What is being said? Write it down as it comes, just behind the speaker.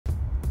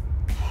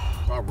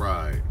All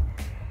right,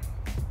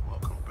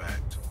 welcome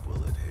back to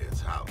Bullet Head's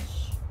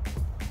house.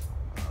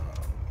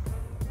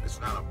 It's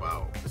not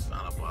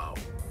about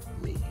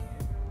me.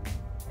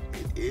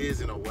 It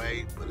is in a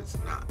way, but it's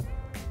not.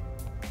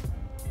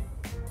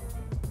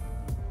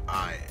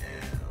 I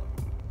am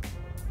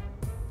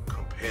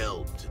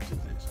compelled to do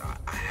this.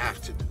 I have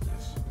to do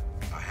this.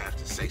 I have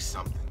to say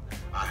something.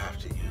 I have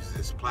to use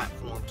this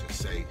platform to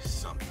say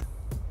something.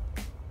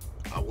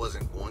 I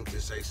wasn't going to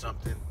say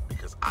something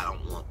because I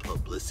don't want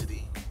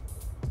publicity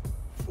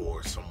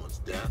for someone's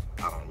death.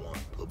 I don't want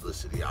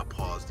publicity. I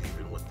paused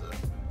even with the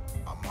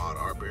Ahmaud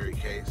Arbery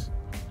case.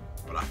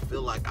 But I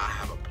feel like I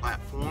have a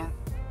platform,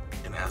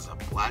 and as a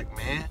black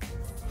man,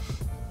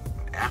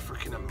 an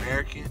African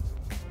American,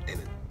 an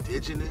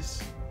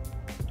indigenous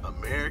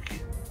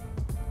American,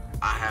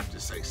 I have to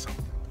say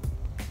something.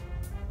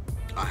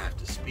 I have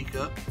to speak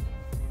up,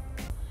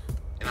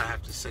 and I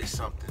have to say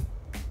something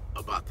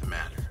about the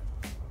matter.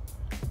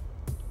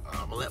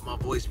 I'm gonna let my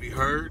voice be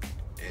heard,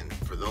 and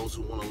for those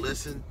who want to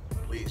listen,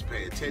 please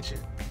pay attention.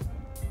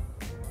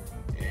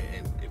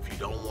 And if you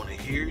don't want to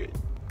hear it,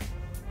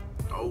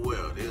 oh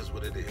well, it is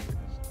what it is.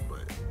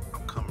 But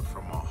I'm coming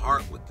from my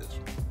heart with this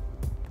one.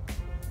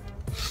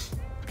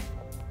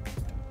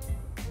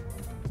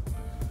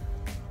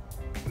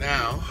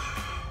 Now,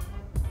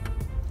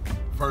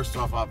 first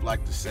off, I'd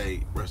like to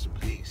say rest in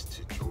peace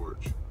to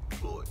George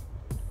Floyd.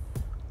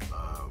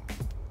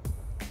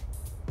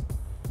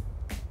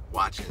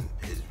 Watching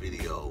his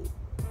video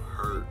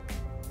hurt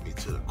me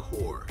to the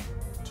core,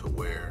 to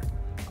where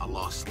I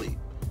lost sleep.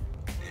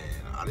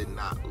 And I did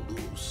not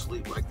lose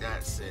sleep like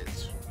that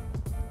since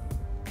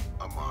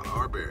Ahmaud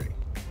Arbery.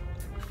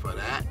 And before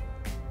that,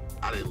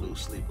 I didn't lose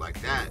sleep like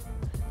that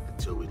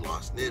until we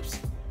lost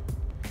Nipsey.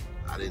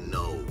 I didn't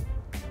know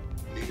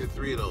neither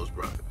three of those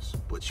brothers,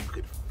 but you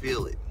could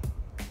feel it.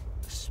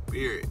 The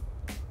spirit,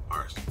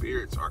 our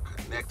spirits are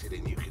connected,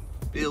 and you can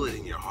feel it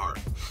in your heart.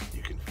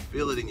 You can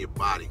feel it in your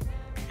body.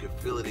 You can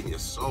feel it in your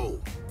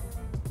soul.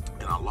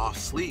 And I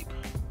lost sleep,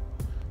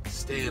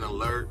 staying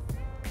alert,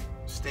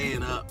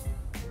 staying up,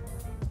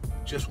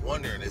 just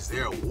wondering, is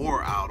there a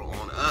war out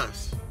on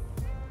us?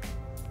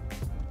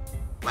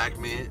 Black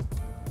men,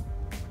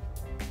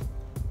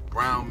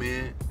 brown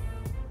men,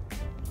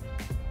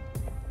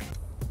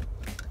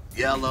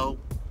 yellow,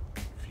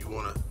 if you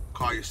want to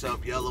call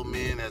yourself yellow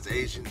men as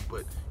Asians,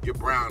 but you're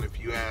brown if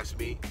you ask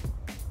me.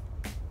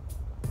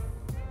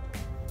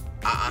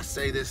 I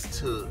say this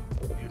to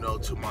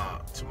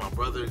my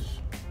brothers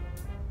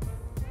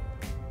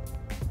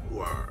who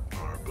are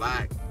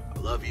black, I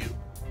love you.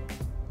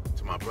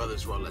 To my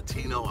brothers who are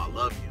Latino, I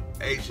love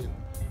you. Asian,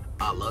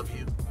 I love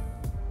you.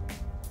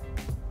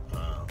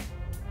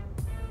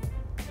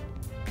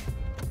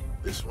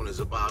 This one is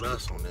about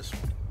us on this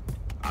one.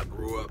 I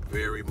grew up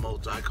very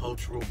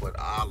multicultural, but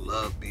I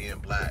love being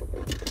black.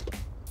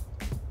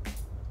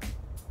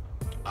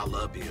 I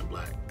love being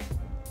black.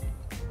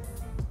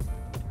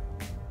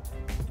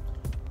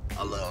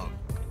 I love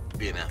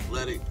being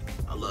athletic.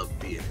 I love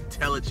being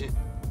intelligent.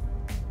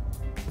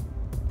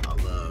 I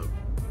love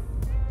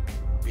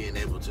being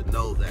able to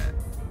know that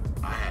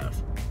I have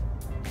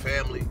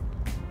family,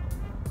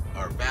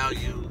 our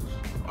values,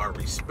 our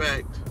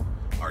respect,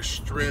 our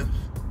strength.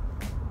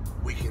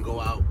 We can go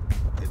out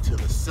into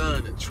the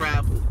sun and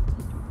travel.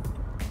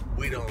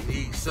 We don't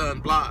need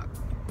sunblock.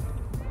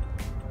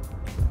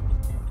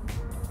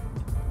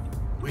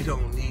 We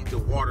don't need to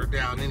water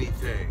down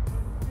anything.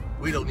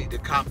 We don't need to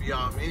copy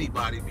off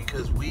anybody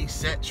because we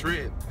set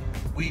trend.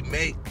 We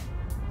make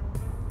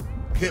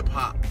hip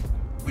hop.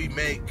 We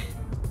make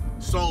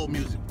soul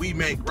music. We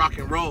make rock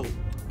and roll.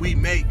 We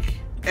make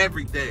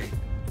everything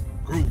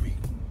groovy.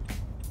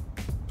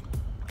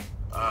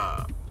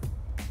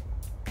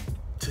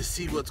 To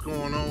see what's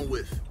going on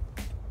with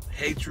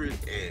hatred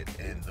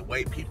and the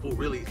way people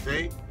really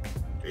think,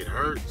 it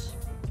hurts.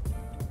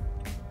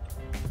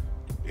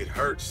 It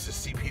hurts to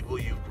see people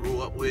you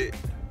grew up with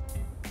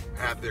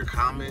have their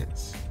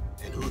comments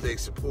and who they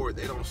support.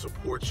 They don't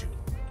support you.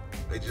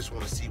 They just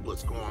want to see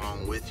what's going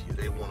on with you.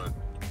 They want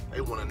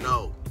to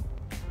know.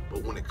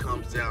 But when it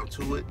comes down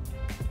to it,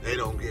 they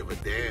don't give a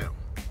damn.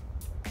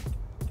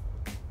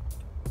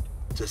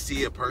 To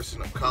see a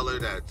person of color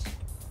that's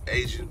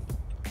Asian,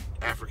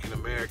 African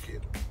American,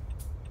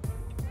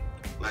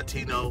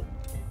 Latino,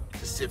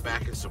 to sit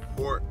back and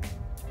support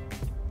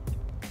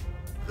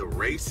the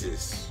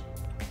racist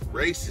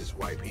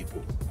white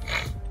people.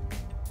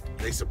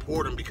 They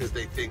support them because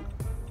they think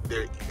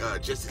they're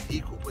just as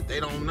equal, but they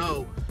don't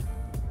know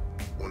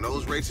when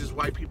those racist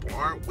white people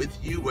aren't with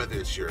you, whether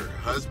it's your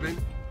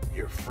husband,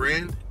 your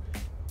friend,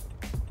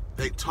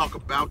 they talk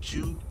about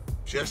you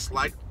just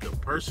like the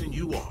person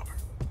you are.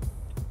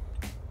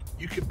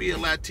 You could be a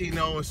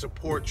Latino and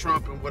support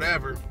Trump and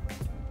whatever,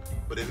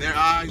 but in their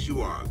eyes, you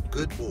are a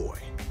good boy.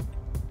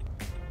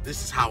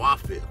 This is how I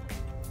feel,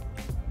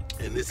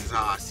 and this is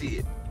how I see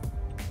it.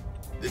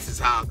 This is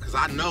how, because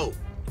I know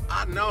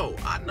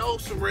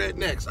some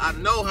rednecks. I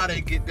know how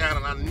they get down,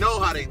 and I know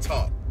how they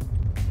talk.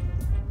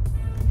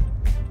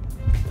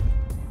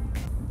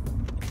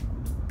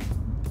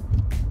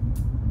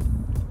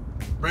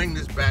 bring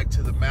this back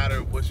to the matter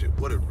of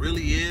what it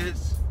really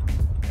is.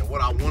 And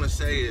what I want to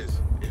say is,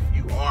 if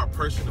you are a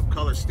person of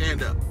color,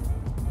 stand up.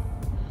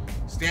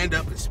 Stand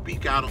up and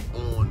speak out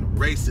on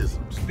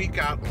racism. Speak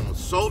out on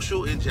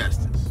social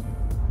injustice.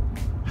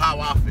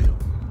 How I feel.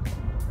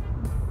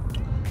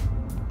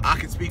 I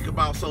can speak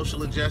about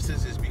social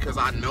injustice is because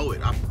I know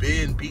it. I've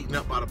been beaten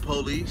up by the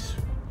police.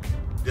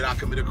 Did I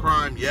commit a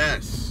crime?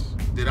 Yes.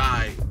 Did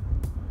I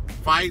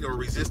fight or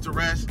resist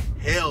arrest?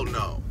 Hell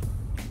no.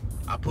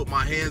 I put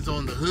my hands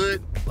on the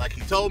hood like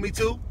he told me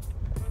to.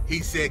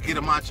 He said, get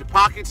them out your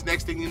pockets.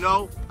 Next thing you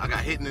know, I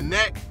got hit in the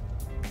neck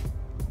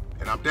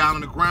and I'm down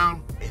on the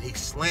ground, and he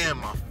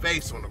slammed my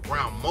face on the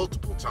ground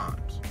multiple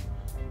times.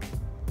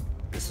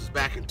 This was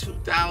back in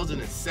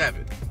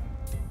 2007.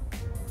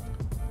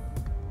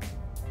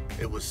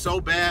 It was so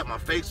bad, my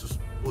face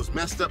was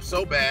messed up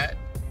so bad,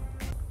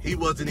 he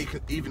wasn't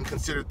even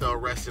considered the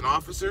arresting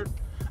officer.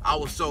 I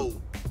was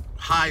so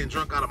high and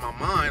drunk out of my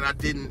mind, I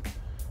didn't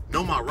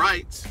know my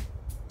rights,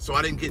 so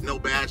I didn't get no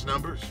badge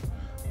numbers.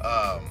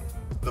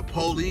 The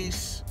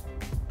police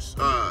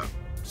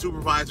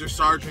supervisor,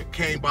 sergeant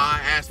came by,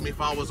 asked me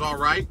if I was all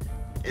right,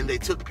 and they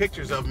took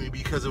pictures of me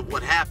because of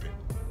what happened.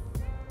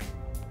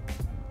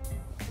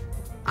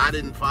 I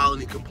didn't file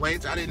any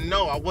complaints. I didn't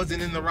know. I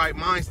wasn't in the right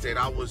mind state.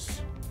 I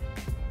was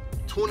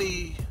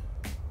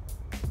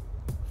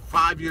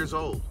 25 years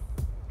old,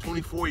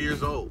 24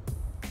 years old.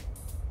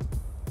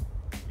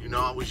 You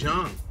know, I was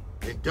young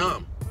and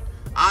dumb.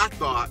 I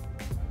thought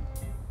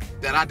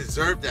that I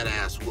deserved that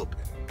ass whooping.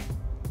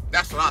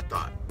 That's what I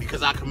thought,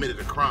 because I committed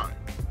a crime.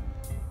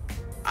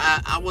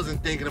 I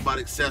wasn't thinking about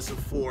excessive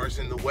force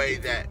in the way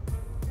that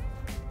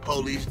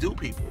police do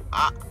people.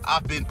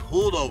 I've been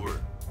pulled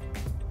over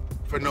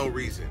for no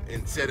reason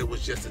and said it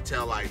was just a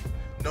taillight,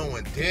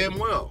 knowing damn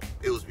well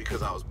it was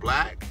because I was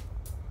black.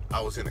 I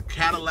was in a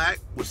Cadillac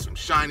with some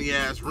shiny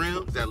ass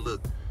rims that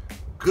looked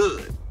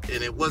good,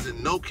 and it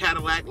wasn't no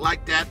Cadillac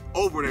like that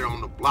over there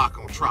on the block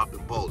on Trop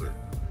and Boulder.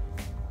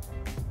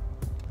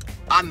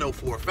 I know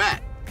for a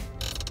fact.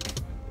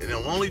 And the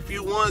only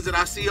few ones that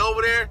I see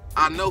over there,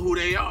 I know who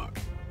they are.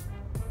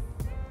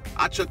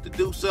 I chuck the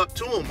deuce up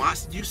to them.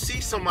 You see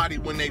somebody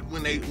when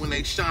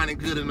they shining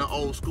good in the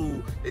old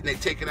school, and they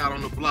take it out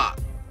on the block.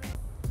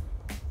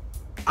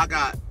 I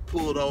got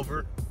pulled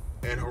over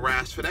and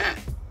harassed for that.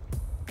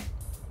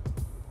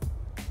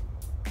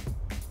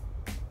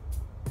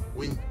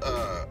 When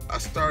I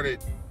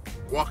started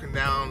walking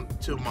down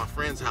to my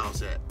friend's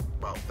house at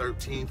about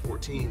 13,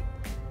 14,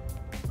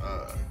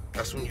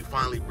 that's when you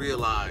finally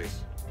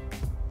realize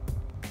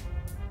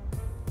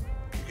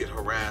you get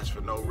harassed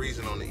for no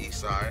reason on the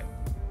east side.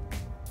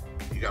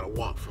 You gotta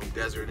walk from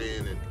Desert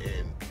Inn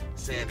and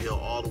Sand Hill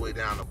all the way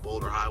down to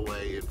Boulder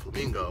Highway and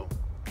Flamingo,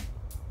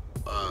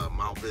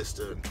 Mount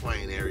Vista and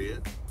Twain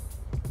area.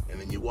 And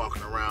then you're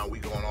walking around, we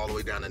going all the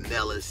way down to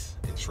Nellis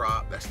and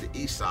Trop, that's the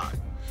east side.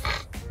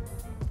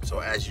 So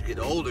as you get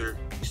older,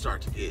 you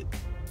start to get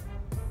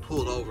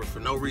pulled over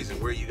for no reason.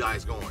 Where are you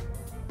guys going?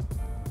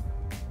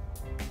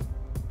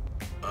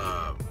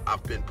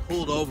 I've been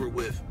pulled over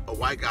with a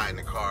white guy in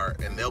the car,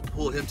 and they'll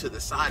pull him to the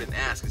side and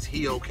ask, is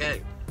he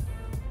okay?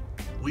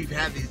 We've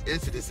had these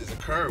incidences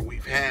occur.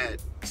 We've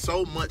had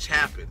so much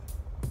happen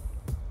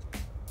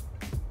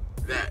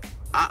that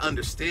I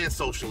understand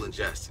social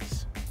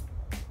injustice.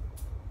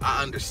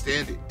 I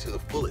understand it to the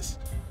fullest,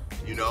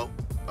 you know?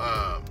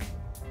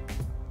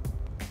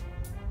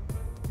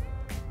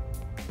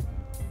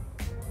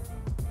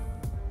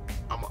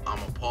 I'm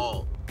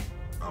appalled.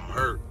 I'm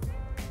hurt.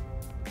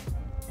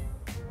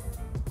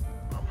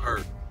 I'm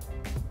hurt.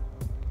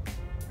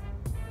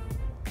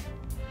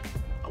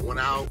 I went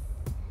out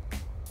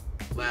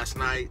last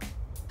night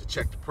to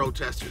check the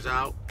protesters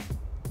out.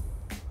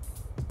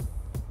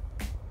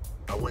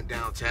 I went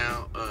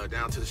downtown,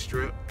 down to the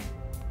Strip,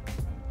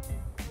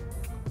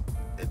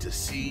 and to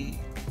see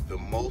the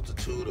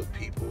multitude of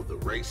people, the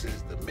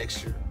races, the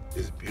mixture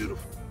is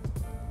beautiful.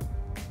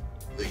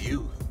 The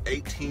youth,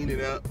 18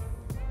 and up.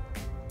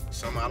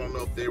 Some, I don't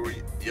know if they were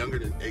younger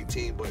than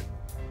 18, but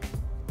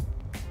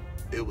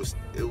it was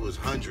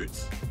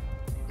hundreds,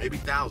 maybe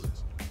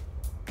thousands,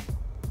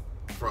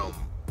 from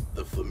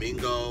the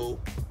Flamingo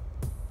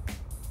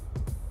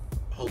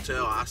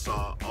Hotel I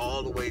saw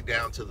all the way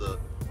down to the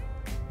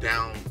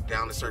down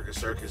to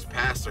Circus,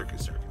 past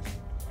Circus.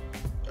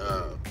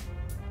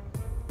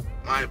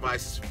 My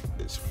advice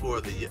is for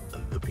the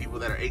people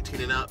that are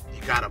 18 and up,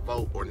 you gotta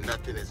vote or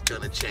nothing is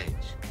gonna change.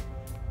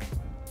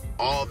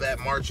 All that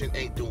marching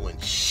ain't doing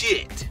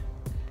shit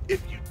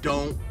if you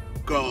don't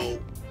go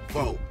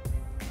vote.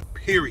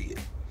 Period.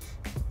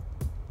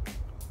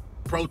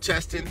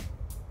 Protesting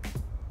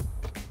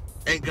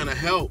ain't gonna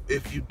help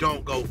if you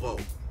don't go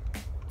vote.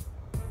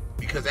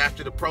 Because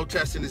after the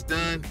protesting is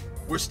done,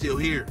 we're still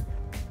here.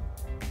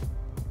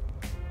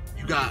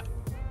 You got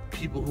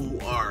people who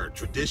are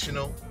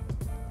traditional,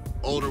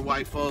 older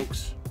white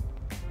folks.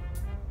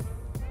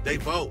 They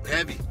vote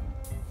heavy.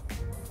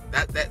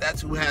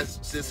 That's who has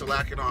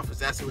Sisolak in office.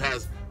 That's who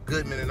has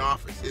Goodman in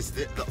office. It's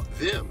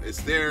them.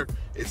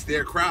 It's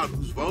their crowd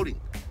who's voting.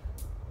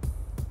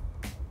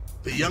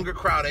 The younger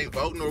crowd ain't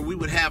voting, or we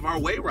would have our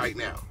way right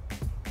now.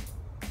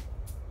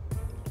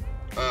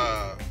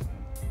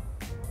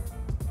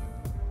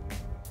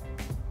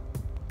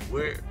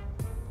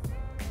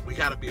 We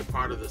got to be a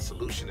part of the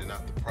solution and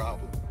not the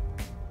problem.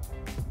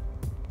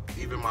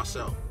 Even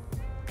myself.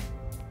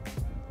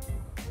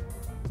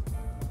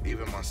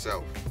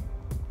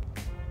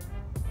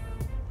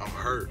 I'm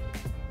hurt.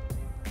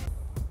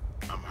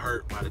 I'm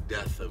hurt by the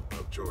death of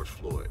George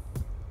Floyd.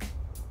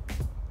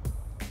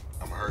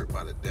 I'm hurt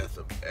by the death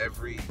of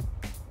everything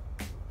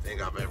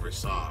I've ever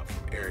saw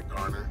from Eric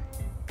Garner.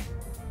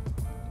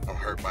 I'm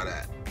hurt by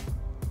that.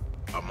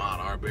 Ahmaud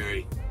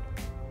Arbery.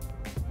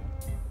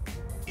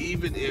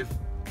 Even if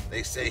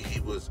they say he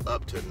was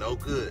up to no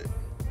good,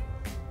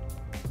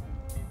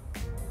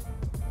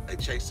 they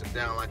chased him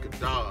down like a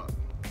dog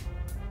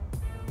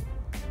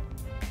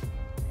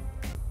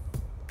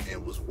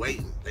and was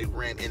waiting. They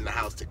ran in the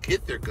house to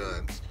get their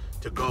guns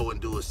to go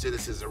and do a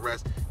citizen's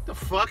arrest. The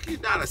fuck? You're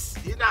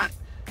not.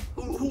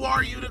 Who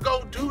are you to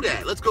go do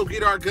that? Let's go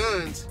get our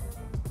guns.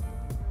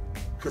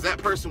 Because that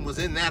person was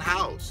in that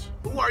house.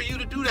 Who are you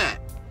to do that?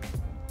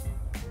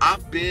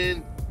 I've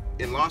been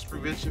in loss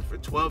prevention for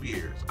 12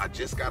 years. I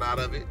just got out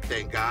of it.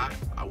 Thank God.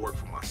 I work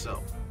for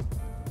myself.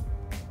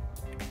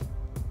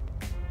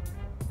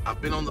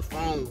 I've been on the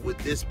phone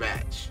with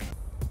dispatch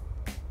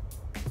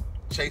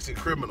chasing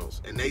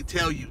criminals, and they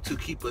tell you to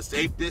keep a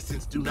safe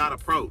distance. Do not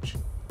approach.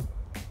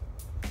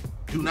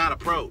 Do not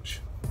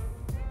approach.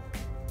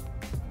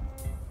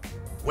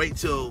 Wait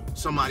till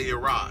somebody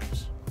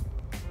arrives.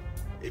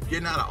 If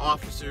you're not an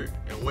officer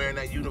and wearing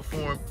that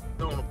uniform,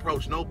 don't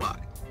approach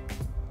nobody.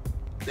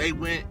 They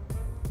went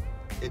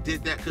and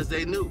did that because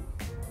they knew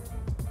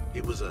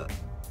he was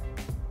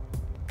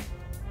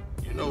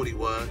you know what he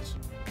was.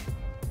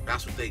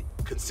 That's what they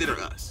consider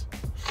us.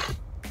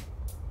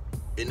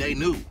 And they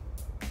knew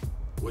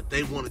what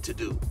they wanted to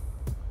do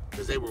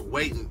because they were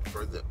waiting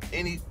for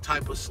any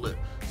type of slip.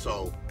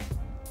 So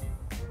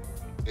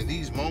in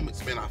these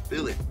moments, man, I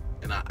feel it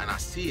and I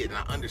see it and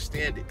I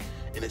understand it.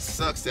 And it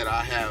sucks that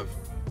I have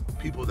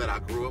people that I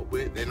grew up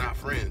with, they're not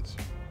friends,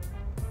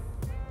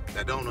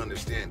 that don't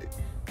understand it.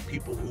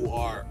 People who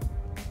are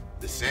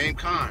the same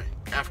kind,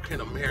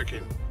 African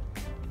American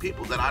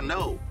people that I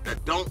know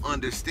that don't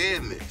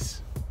understand this.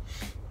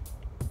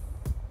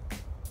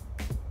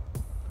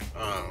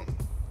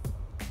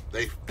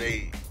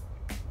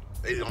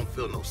 They don't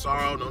feel no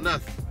sorrow, no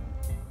nothing.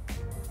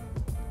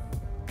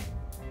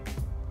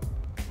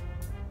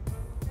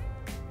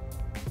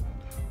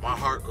 My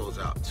heart goes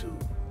out to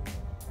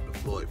the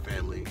Floyd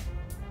family, the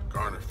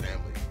Garner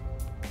family,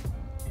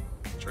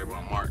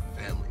 Trayvon Martin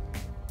family,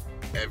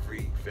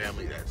 every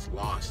family that's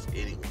lost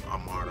anyone,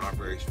 Ahmaud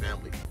Arbery's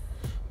family.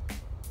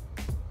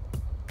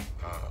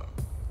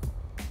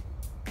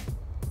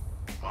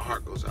 My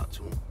heart goes out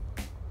to them.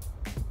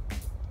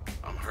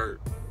 I'm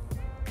hurt.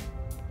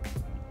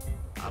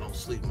 I don't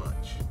sleep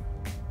much.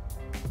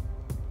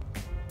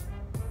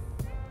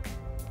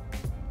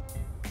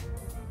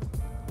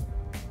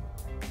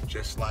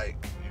 Just like,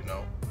 you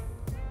know,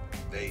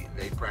 they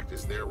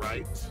practice their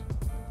rights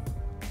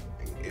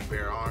and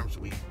bear arms,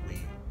 we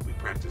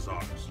practice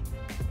ours.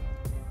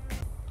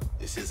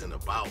 This isn't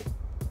about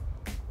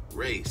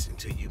race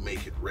until you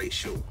make it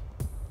racial.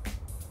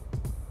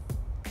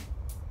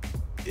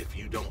 If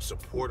you don't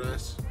support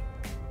us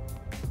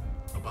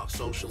about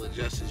social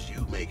injustice,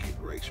 you make it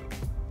racial.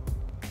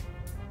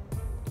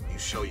 You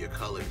show your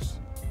colors.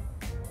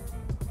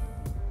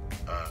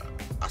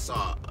 I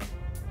saw,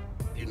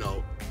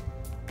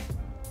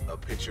 a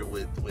picture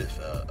with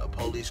a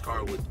police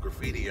car with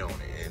graffiti on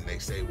it, and they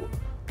say, well,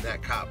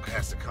 that cop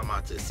has to come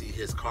out to see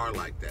his car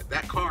like that.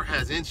 That car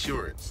has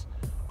insurance.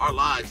 Our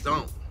lives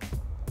don't.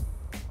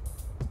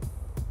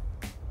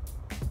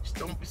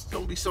 Just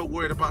don't be so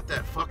worried about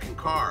that fucking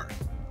car.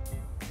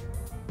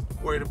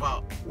 Worry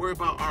about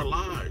our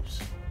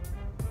lives.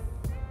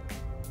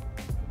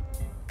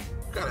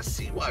 You gotta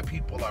see why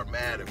people are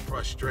mad and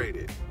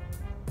frustrated.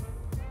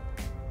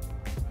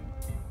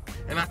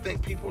 And I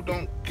think people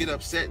don't get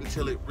upset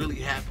until it really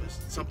happens.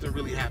 Something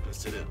really happens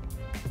to them.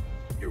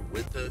 You're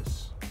with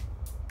us.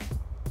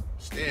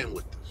 Stand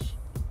with us.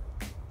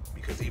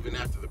 Because even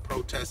after the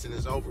protesting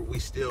is over, we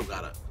still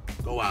gotta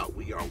go out.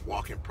 We are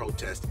walking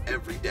protest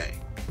every day.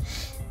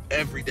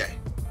 Every day.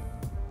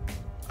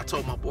 I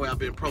told my boy I've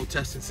been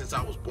protesting since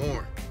I was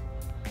born.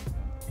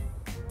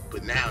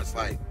 But now it's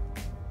like,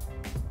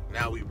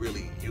 now we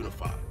really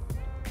unified.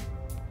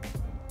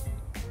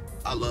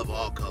 I love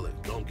all colors,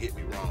 don't get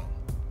me wrong.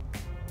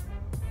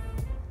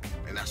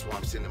 And that's why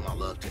I'm sending my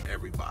love to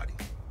everybody.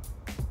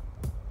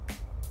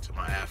 To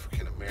my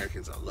African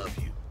Americans, I love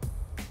you.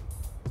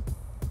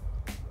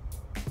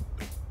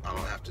 I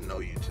don't have to know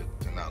you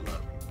to not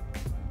love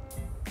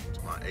you.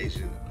 To my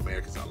Asian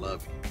Americans, I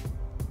love you.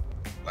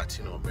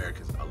 Latino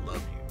Americans, I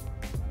love you.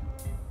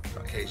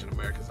 Caucasian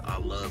Americans, I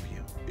love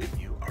you. If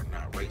you are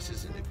not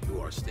racist and if you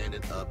are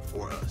standing up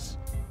for us.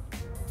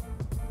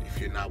 If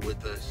you're not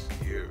with us,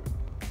 you're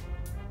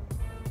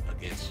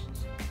against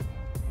us.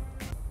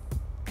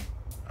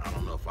 I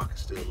don't know if I can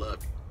still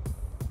love you.